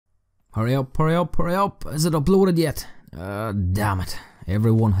Hurry up, hurry up, hurry up. Is it uploaded yet? Damn it.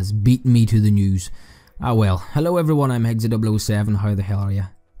 Everyone has beaten me to the news. Ah well. Hello everyone, I'm Higgsy007. How the hell are ya?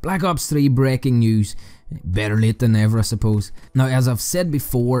 Black Ops 3 breaking news. Better late than never, I suppose. Now, as I've said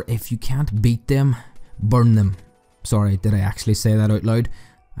before, if you can't beat them, burn them. Sorry, did I actually say that out loud?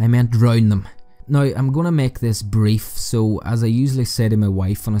 I meant drown them. Now, I'm gonna make this brief, so as I usually say to my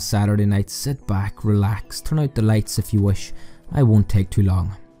wife on a Saturday night, sit back, relax, turn out the lights if you wish. I won't take too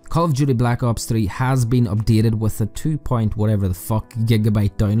long. Call of Duty Black Ops 3 has been updated with a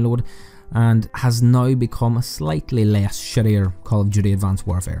 2.whatever-the-fuck-gigabyte download and has now become a slightly less shittier Call of Duty Advanced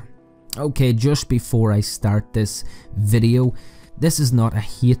Warfare. Okay, just before I start this video, this is not a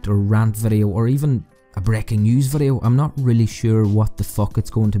hate or rant video or even a breaking news video. I'm not really sure what the fuck it's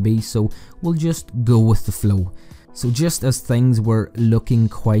going to be, so we'll just go with the flow. So just as things were looking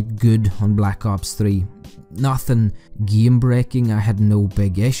quite good on Black Ops 3, nothing game breaking, I had no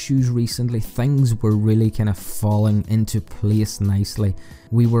big issues recently, things were really kind of falling into place nicely.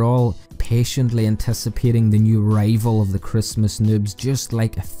 We were all patiently anticipating the new arrival of the Christmas noobs, just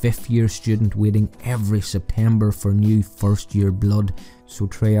like a 5th year student waiting every September for new first year blood. So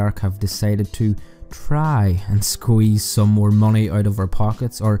Treyarch have decided to try and squeeze some more money out of our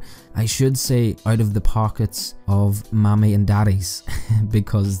pockets, or I should say out of the pockets of mommy and daddies,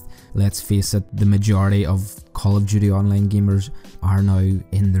 because let's face it, the majority of Call of Duty Online gamers are now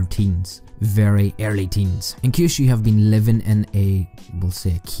in their teens, very early teens. In case you have been living in we'll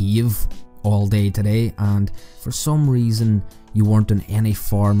say a cave all day today and for some reason you weren't on any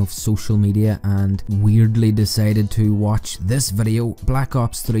form of social media and weirdly decided to watch this video, Black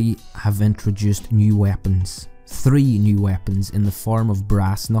Ops 3 have introduced new weapons. 3 new weapons in the form of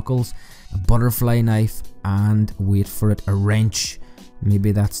brass knuckles, a butterfly knife and, wait for it, a wrench.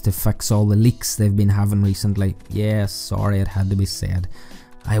 Maybe that's to fix all the leaks they've been having recently. Yeah, sorry, it had to be said.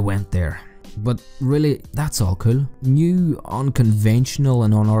 I went there. But really, that's all cool. New, unconventional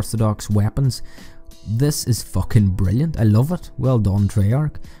and unorthodox weapons. This is fucking brilliant. I love it. Well done,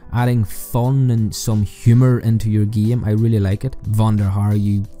 Treyarch. Adding fun and some humour into your game. I really like it. Vonderhaar,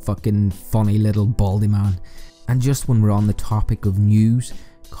 you fucking funny little baldy man. And just when we're on the topic of news,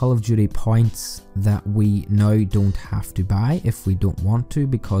 Call of Duty points that we now don't have to buy if we don't want to,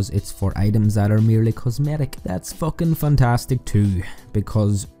 because it's for items that are merely cosmetic. That's fucking fantastic too,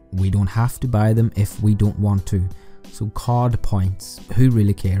 because we don't have to buy them if we don't want to. So COD points, who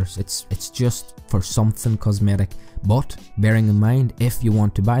really cares? It's just for something cosmetic, but bearing in mind, if you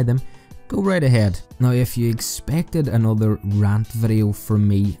want to buy them, go right ahead. Now, if you expected another rant video from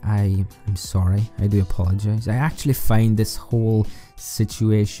me, I'm sorry, I do apologise. I actually find this whole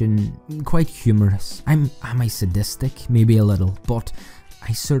situation quite humorous. Am I sadistic? Maybe a little, but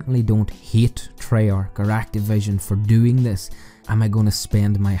I certainly don't hate Treyarch or Activision for doing this. Am I going to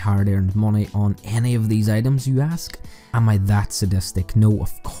spend my hard-earned money on any of these items, you ask? Am I that sadistic? No,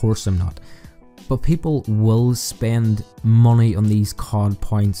 of course I'm not. But people will spend money on these COD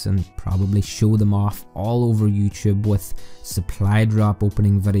points and probably show them off all over YouTube with supply drop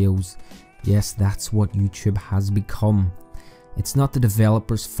opening videos. Yes, that's what YouTube has become. It's not the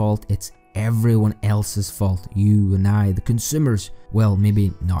developers' fault, it's everyone else's fault. You and I, the consumers. Well,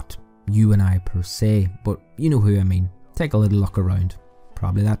 maybe not you and I per se, but you know who I mean. Take a little look around.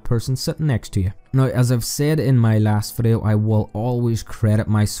 Probably that person sitting next to you. Now, as I've said in my last video, I will always credit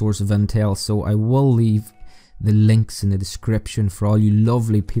my source of intel, so I will leave the links in the description for all you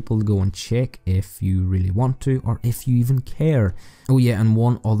lovely people to go and check if you really want to, or if you even care. Oh yeah, and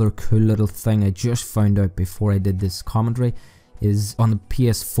one other cool little thing I just found out before I did this commentary is on the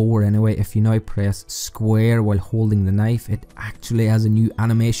PS4 anyway, if you now press square while holding the knife, it actually has a new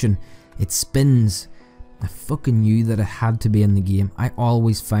animation. It spins. I fucking knew that it had to be in the game. I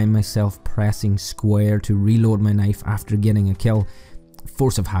always find myself pressing square to reload my knife after getting a kill.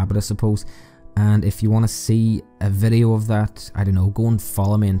 Force of habit, I suppose. And if you want to see a video of that, I don't know, go and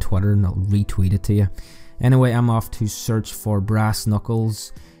follow me on Twitter and I'll retweet it to you. Anyway, I'm off to search for brass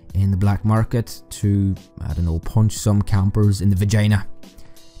knuckles in the black market to, I don't know, punch some campers in the vagina.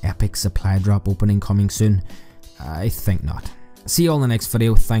 Epic supply drop opening coming soon. I think not. See you all in the next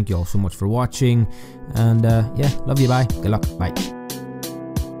video. Thank you all so much for watching, and yeah, love you, bye, good luck, bye.